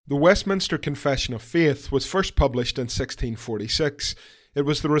The Westminster Confession of Faith was first published in 1646. It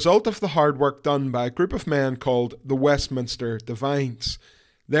was the result of the hard work done by a group of men called the Westminster Divines.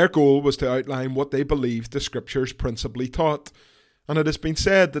 Their goal was to outline what they believed the Scriptures principally taught, and it has been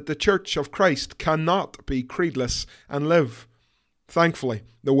said that the Church of Christ cannot be creedless and live. Thankfully,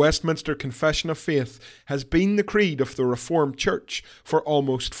 the Westminster Confession of Faith has been the creed of the Reformed Church for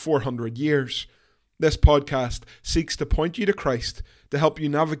almost 400 years. This podcast seeks to point you to Christ, to help you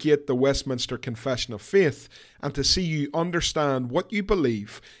navigate the Westminster Confession of Faith, and to see you understand what you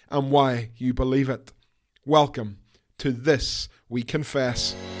believe and why you believe it. Welcome to This We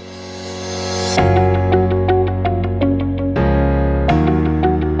Confess.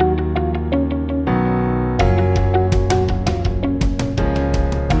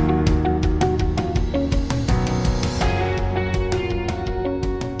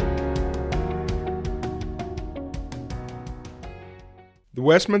 The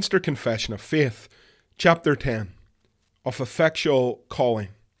Westminster Confession of Faith, Chapter 10, of Effectual Calling,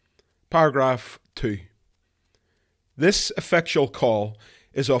 Paragraph 2. This effectual call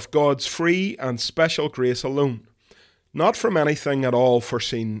is of God's free and special grace alone, not from anything at all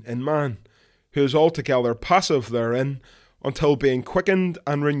foreseen in man, who is altogether passive therein, until being quickened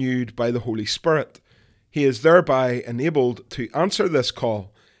and renewed by the Holy Spirit, he is thereby enabled to answer this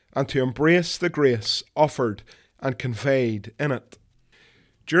call and to embrace the grace offered and conveyed in it.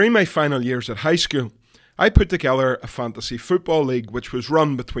 During my final years at high school, I put together a fantasy football league which was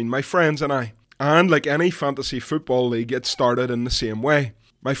run between my friends and I. And like any fantasy football league, it started in the same way.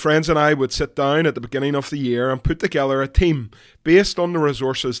 My friends and I would sit down at the beginning of the year and put together a team based on the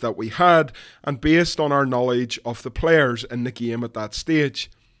resources that we had and based on our knowledge of the players in the game at that stage.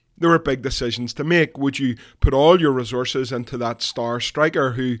 There were big decisions to make. Would you put all your resources into that star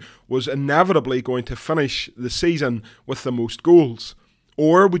striker who was inevitably going to finish the season with the most goals?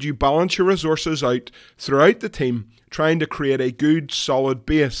 Or would you balance your resources out throughout the team, trying to create a good, solid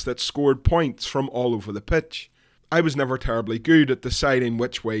base that scored points from all over the pitch? I was never terribly good at deciding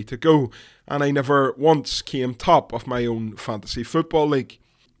which way to go, and I never once came top of my own fantasy football league.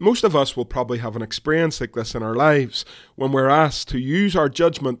 Most of us will probably have an experience like this in our lives when we're asked to use our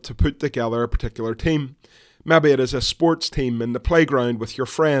judgment to put together a particular team. Maybe it is a sports team in the playground with your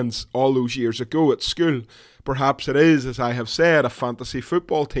friends all those years ago at school. Perhaps it is, as I have said, a fantasy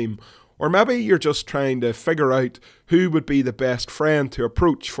football team. Or maybe you're just trying to figure out who would be the best friend to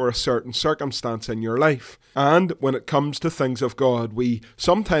approach for a certain circumstance in your life. And when it comes to things of God, we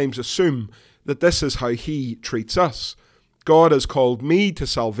sometimes assume that this is how He treats us. God has called me to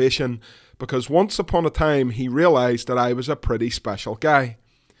salvation because once upon a time He realized that I was a pretty special guy.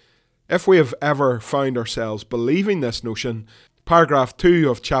 If we have ever found ourselves believing this notion, Paragraph 2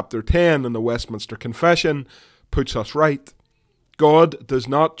 of Chapter 10 in the Westminster Confession puts us right. God does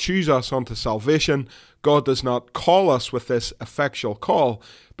not choose us unto salvation. God does not call us with this effectual call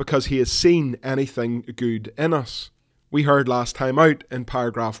because He has seen anything good in us. We heard last time out in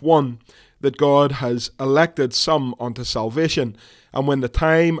Paragraph 1 that God has elected some unto salvation, and when the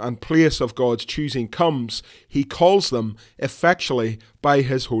time and place of God's choosing comes, He calls them effectually by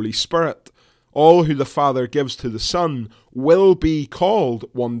His Holy Spirit. All who the Father gives to the Son will be called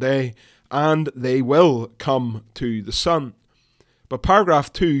one day, and they will come to the Son. But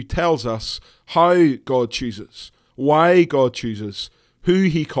Paragraph 2 tells us how God chooses, why God chooses, who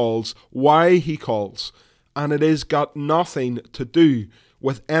He calls, why He calls, and it has got nothing to do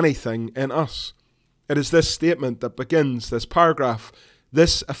with anything in us. It is this statement that begins this paragraph.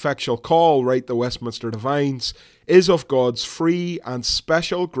 This effectual call, write the Westminster Divines, is of God's free and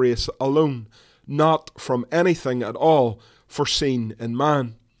special grace alone, not from anything at all foreseen in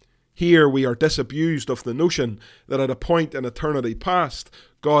man. Here we are disabused of the notion that at a point in eternity past,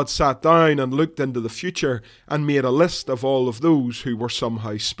 God sat down and looked into the future and made a list of all of those who were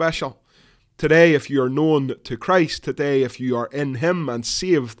somehow special. Today, if you are known to Christ, today, if you are in Him and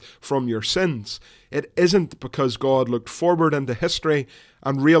saved from your sins, it isn't because God looked forward into history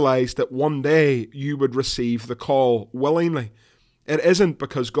and realized that one day you would receive the call willingly. It isn't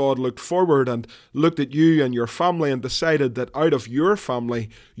because God looked forward and looked at you and your family and decided that out of your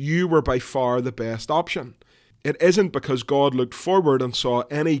family, you were by far the best option. It isn't because God looked forward and saw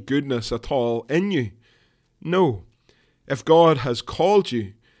any goodness at all in you. No. If God has called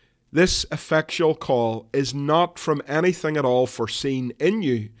you, this effectual call is not from anything at all foreseen in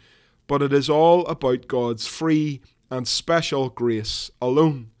you, but it is all about God's free and special grace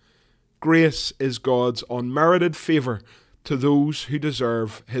alone. Grace is God's unmerited favour to those who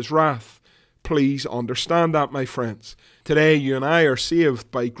deserve His wrath. Please understand that, my friends. Today you and I are saved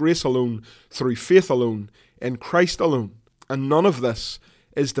by grace alone, through faith alone, in Christ alone. And none of this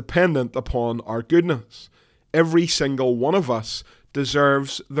is dependent upon our goodness. Every single one of us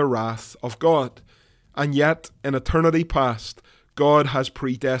deserves the wrath of God. And yet, in eternity past, God has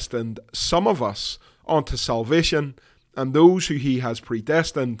predestined some of us unto salvation, and those who he has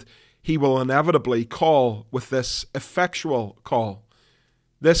predestined, he will inevitably call with this effectual call.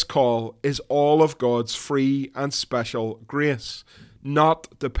 This call is all of God's free and special grace, not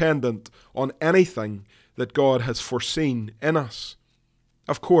dependent on anything that God has foreseen in us.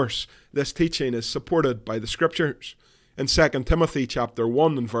 Of course, this teaching is supported by the Scriptures. In 2 Timothy chapter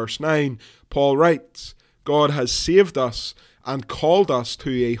 1 and verse 9, Paul writes, God has saved us and called us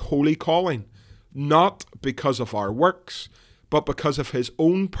to a holy calling, not because of our works, but because of his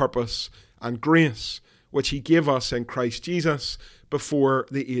own purpose and grace, which he gave us in Christ Jesus before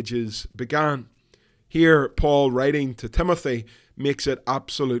the ages began. Here, Paul, writing to Timothy, makes it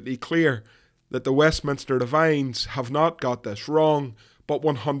absolutely clear that the Westminster Divines have not got this wrong, but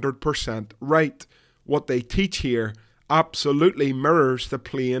 100% right. What they teach here absolutely mirrors the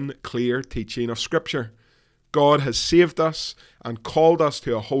plain, clear teaching of Scripture. God has saved us and called us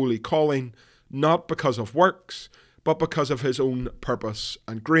to a holy calling, not because of works, but because of his own purpose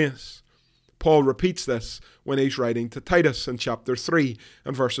and grace. Paul repeats this when he's writing to Titus in chapter 3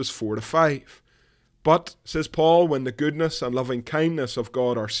 and verses 4 to 5. But, says Paul, when the goodness and loving kindness of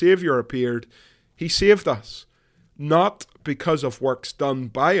God our Saviour appeared, he saved us, not because of works done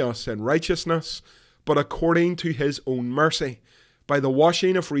by us in righteousness, but according to his own mercy, by the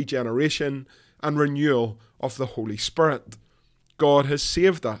washing of regeneration and renewal of the Holy Spirit. God has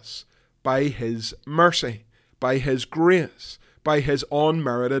saved us by his mercy, by his grace, by his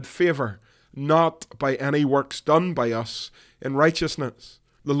unmerited favour, not by any works done by us in righteousness.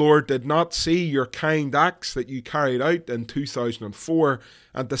 The Lord did not see your kind acts that you carried out in 2004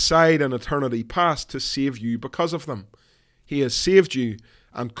 and decide in eternity past to save you because of them. He has saved you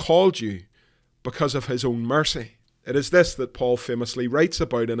and called you because of his own mercy. It is this that Paul famously writes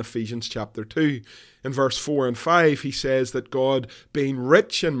about in Ephesians chapter 2. In verse 4 and 5, he says that God, being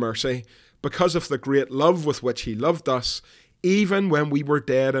rich in mercy, because of the great love with which he loved us, even when we were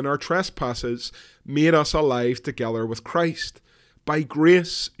dead in our trespasses, made us alive together with Christ. By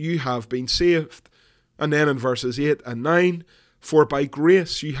grace you have been saved. And then in verses 8 and 9, for by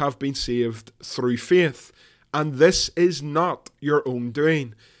grace you have been saved through faith, and this is not your own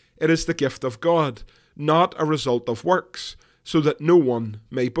doing. It is the gift of God, not a result of works, so that no one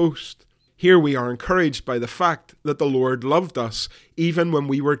may boast. Here we are encouraged by the fact that the Lord loved us even when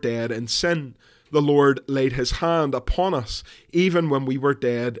we were dead in sin. The Lord laid his hand upon us even when we were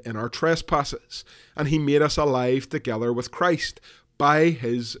dead in our trespasses, and he made us alive together with Christ by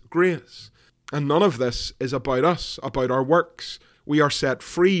his grace. And none of this is about us, about our works. We are set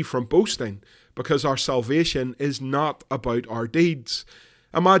free from boasting because our salvation is not about our deeds.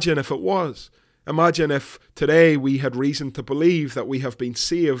 Imagine if it was. Imagine if today we had reason to believe that we have been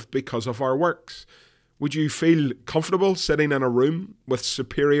saved because of our works. Would you feel comfortable sitting in a room with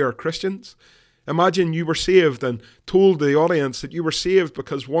superior Christians? Imagine you were saved and told the audience that you were saved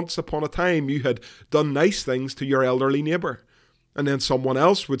because once upon a time you had done nice things to your elderly neighbour. And then someone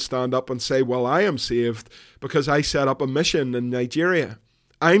else would stand up and say, well, I am saved because I set up a mission in Nigeria.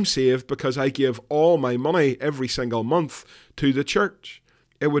 I'm saved because I give all my money every single month to the church.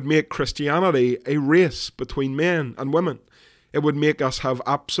 It would make Christianity a race between men and women. It would make us have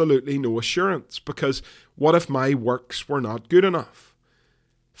absolutely no assurance because what if my works were not good enough?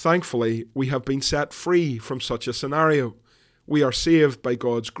 Thankfully, we have been set free from such a scenario. We are saved by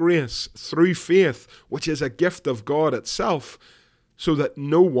God's grace through faith, which is a gift of God itself, so that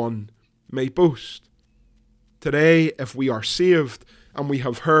no one may boast. Today, if we are saved and we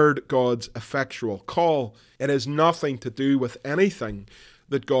have heard God's effectual call, it has nothing to do with anything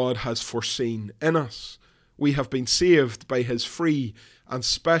that God has foreseen in us. We have been saved by his free and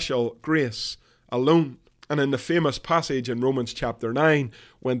special grace alone. And in the famous passage in Romans chapter 9,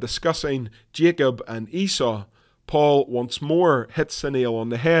 when discussing Jacob and Esau, Paul once more hits the nail on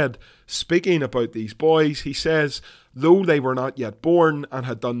the head. Speaking about these boys, he says, though they were not yet born and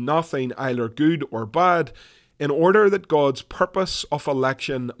had done nothing either good or bad, in order that God's purpose of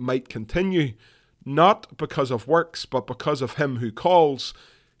election might continue, not because of works, but because of him who calls,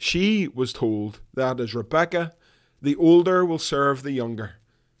 she was told, that is Rebekah, the older will serve the younger.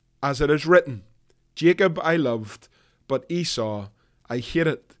 As it is written, Jacob I loved, but Esau I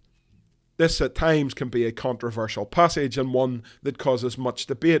hated. This at times can be a controversial passage and one that causes much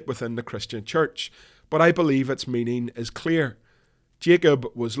debate within the Christian church, but I believe its meaning is clear. Jacob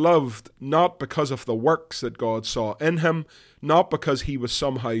was loved not because of the works that God saw in him, not because he was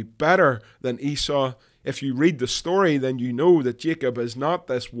somehow better than Esau. If you read the story, then you know that Jacob is not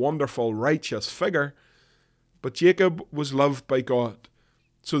this wonderful, righteous figure, but Jacob was loved by God,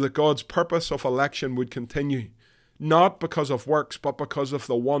 so that God's purpose of election would continue, not because of works, but because of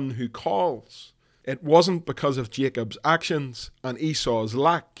the one who calls. It wasn't because of Jacob's actions and Esau's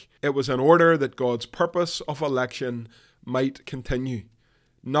lack. It was in order that God's purpose of election might continue,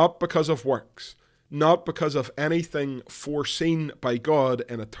 not because of works, not because of anything foreseen by God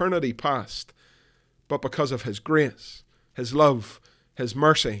in eternity past, but because of his grace, his love, his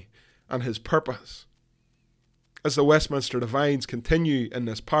mercy, and his purpose. As the Westminster Divines continue in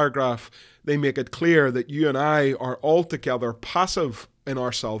this paragraph, they make it clear that you and I are altogether passive in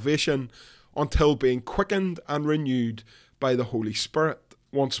our salvation until being quickened and renewed by the Holy Spirit.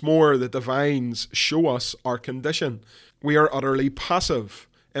 Once more, the Divines show us our condition. We are utterly passive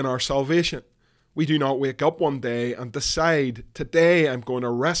in our salvation. We do not wake up one day and decide, today I'm going to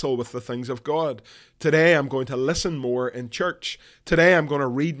wrestle with the things of God. Today I'm going to listen more in church. Today I'm going to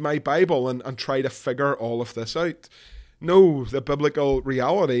read my Bible and try to figure all of this out. No, the biblical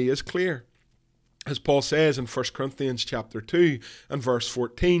reality is clear. As Paul says in 1 Corinthians chapter 2 and verse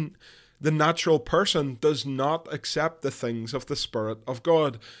 14, the natural person does not accept the things of the Spirit of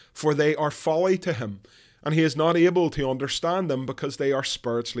God, for they are folly to him, and he is not able to understand them because they are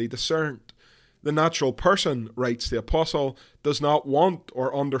spiritually discerned. The natural person, writes the apostle, does not want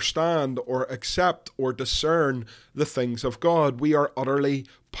or understand or accept or discern the things of God. We are utterly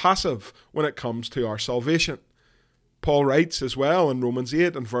passive when it comes to our salvation. Paul writes as well in Romans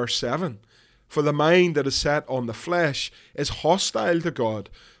 8 and verse 7, "For the mind that is set on the flesh is hostile to God,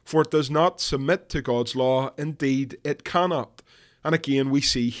 for it does not submit to God's law. Indeed, it cannot." And again, we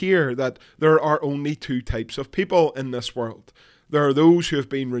see here that there are only two types of people in this world. There are those who have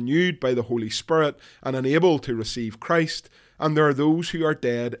been renewed by the Holy Spirit and enabled to receive Christ, and there are those who are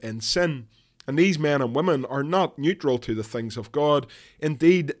dead in sin. And these men and women are not neutral to the things of God.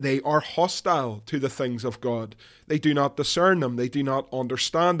 Indeed, they are hostile to the things of God. They do not discern them. They do not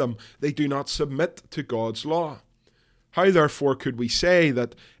understand them. They do not submit to God's law. How, therefore, could we say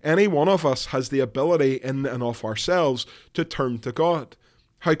that any one of us has the ability in and of ourselves to turn to God?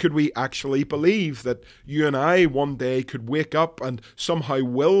 How could we actually believe that you and I one day could wake up and somehow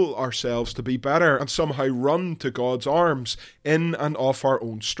will ourselves to be better and somehow run to God's arms in and of our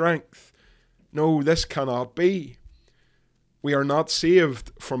own strength? No, this cannot be. We are not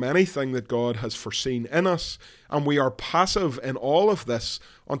saved from anything that God has foreseen in us, and we are passive in all of this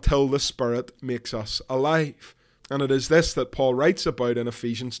until the Spirit makes us alive. And it is this that Paul writes about in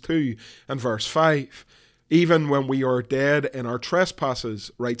Ephesians 2 and verse 5. Even when we are dead in our trespasses,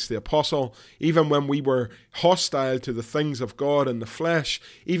 writes the apostle, even when we were hostile to the things of God in the flesh,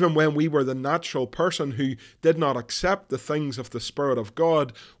 even when we were the natural person who did not accept the things of the Spirit of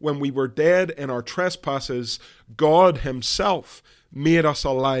God, when we were dead in our trespasses, God himself made us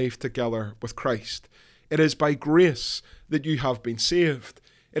alive together with Christ. It is by grace that you have been saved.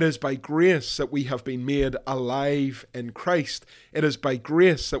 It is by grace that we have been made alive in Christ. It is by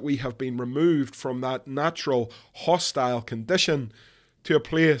grace that we have been removed from that natural, hostile condition to a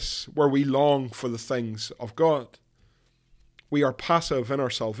place where we long for the things of God. We are passive in our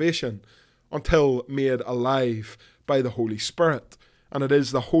salvation until made alive by the Holy Spirit. And it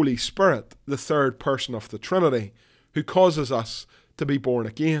is the Holy Spirit, the third person of the Trinity, who causes us to be born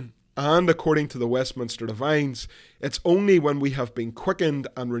again. And according to the Westminster Divines, it's only when we have been quickened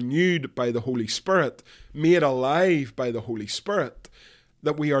and renewed by the Holy Spirit, made alive by the Holy Spirit,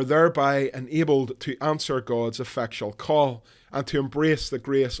 that we are thereby enabled to answer God's effectual call and to embrace the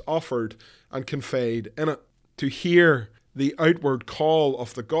grace offered and confide in it, to hear the outward call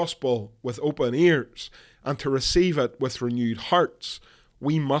of the gospel with open ears and to receive it with renewed hearts.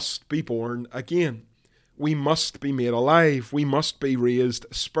 We must be born again. We must be made alive. We must be raised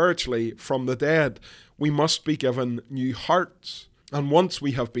spiritually from the dead. We must be given new hearts. And once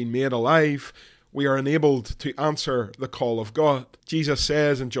we have been made alive, we are enabled to answer the call of God. Jesus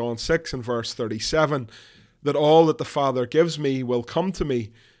says in John 6 and verse 37 that all that the Father gives me will come to me,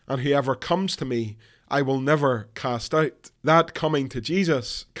 and whoever comes to me, I will never cast out. That coming to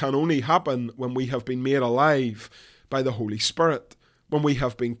Jesus can only happen when we have been made alive by the Holy Spirit, when we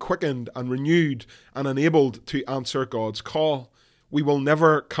have been quickened and renewed and enabled to answer God's call. We will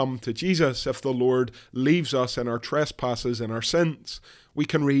never come to Jesus if the Lord leaves us in our trespasses and our sins. We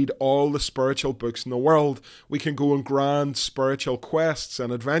can read all the spiritual books in the world. We can go on grand spiritual quests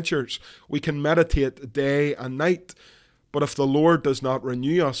and adventures. We can meditate day and night. But if the Lord does not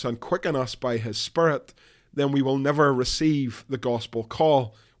renew us and quicken us by his Spirit, then we will never receive the gospel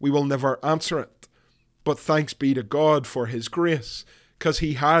call. We will never answer it. But thanks be to God for his grace. because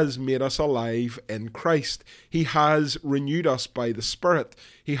he has made us alive in Christ. He has renewed us by the Spirit.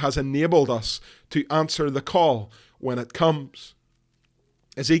 He has enabled us to answer the call when it comes.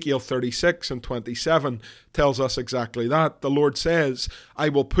 Ezekiel 36 and 27 tells us exactly that. The Lord says, I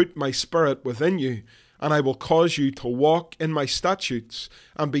will put my Spirit within you, and I will cause you to walk in my statutes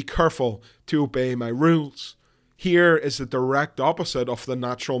and be careful to obey my rules. Here is the direct opposite of the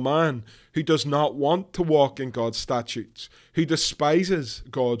natural man who does not want to walk in God's statutes, who despises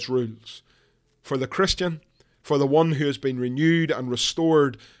God's rules. For the Christian, for the one who has been renewed and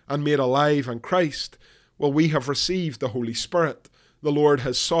restored and made alive in Christ, well, we have received the Holy Spirit. The Lord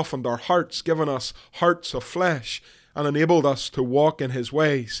has softened our hearts, given us hearts of flesh, and enabled us to walk in his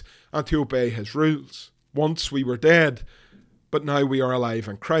ways and to obey his rules. Once we were dead, but now we are alive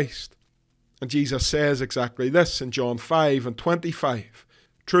in Christ. And Jesus says exactly this in John 5 and 25.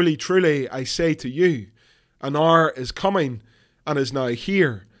 Truly, truly, I say to you, an hour is coming and is now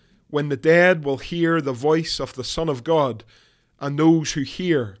here, when the dead will hear the voice of the Son of God, and those who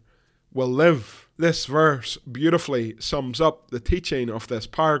hear will live. This verse beautifully sums up the teaching of this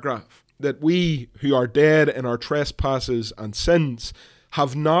paragraph, that we who are dead in our trespasses and sins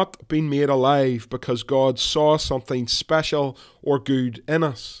have not been made alive because God saw something special or good in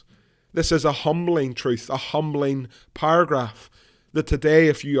us. This is a humbling truth, a humbling paragraph, that today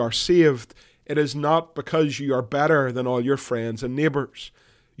if you are saved, it is not because you are better than all your friends and neighbours.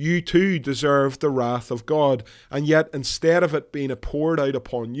 You too deserve the wrath of God, and yet instead of it being poured out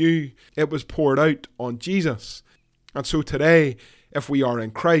upon you, it was poured out on Jesus. And so today, if we are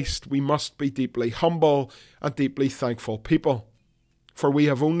in Christ, we must be deeply humble and deeply thankful people. For we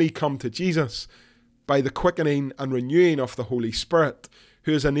have only come to Jesus by the quickening and renewing of the Holy Spirit,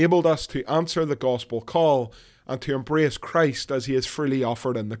 who has enabled us to answer the gospel call and to embrace Christ as he is freely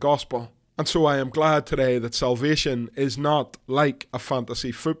offered in the gospel. And so I am glad today that salvation is not like a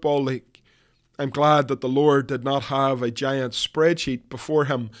fantasy football league. I'm glad that the Lord did not have a giant spreadsheet before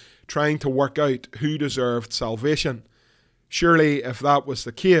him trying to work out who deserved salvation. Surely if that was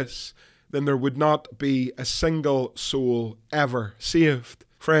the case, then there would not be a single soul ever saved.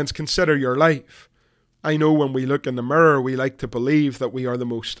 Friends, consider your life. I know when we look in the mirror, we like to believe that we are the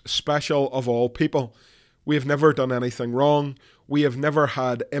most special of all people. We have never done anything wrong. We have never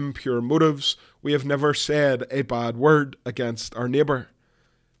had impure motives. We have never said a bad word against our neighbour.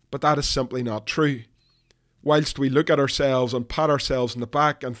 But that is simply not true. Whilst we look at ourselves and pat ourselves in the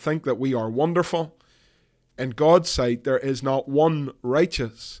back and think that we are wonderful, in God's sight there is not one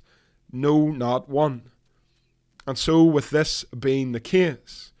righteous. No, not one. And so with this being the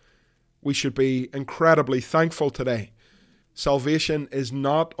case, we should be incredibly thankful today. Salvation is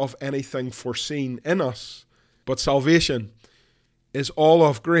not of anything foreseen in us, but salvation is all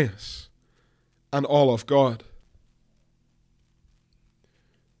of grace and all of God.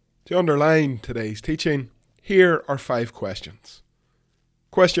 To underline today's teaching, here are 5 questions.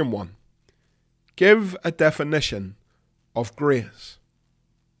 Question 1. Give a definition of grace.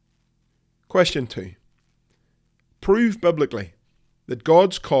 Question 2. Prove biblically that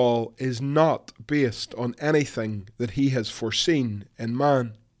God's call is not based on anything that he has foreseen in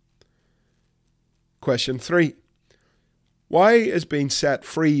man. Question 3. Why is being set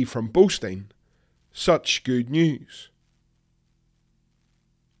free from boasting such good news?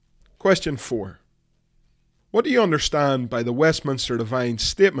 Question 4. What do you understand by the Westminster Divine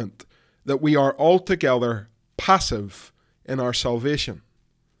Statement that we are altogether passive in our salvation?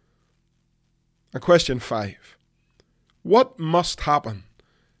 And question 5. What must happen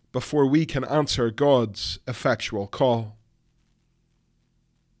before we can answer God's effectual call?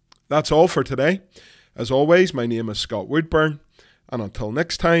 That's all for today. As always, my name is Scott Woodburn, and until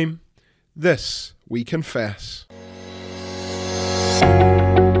next time, this we confess.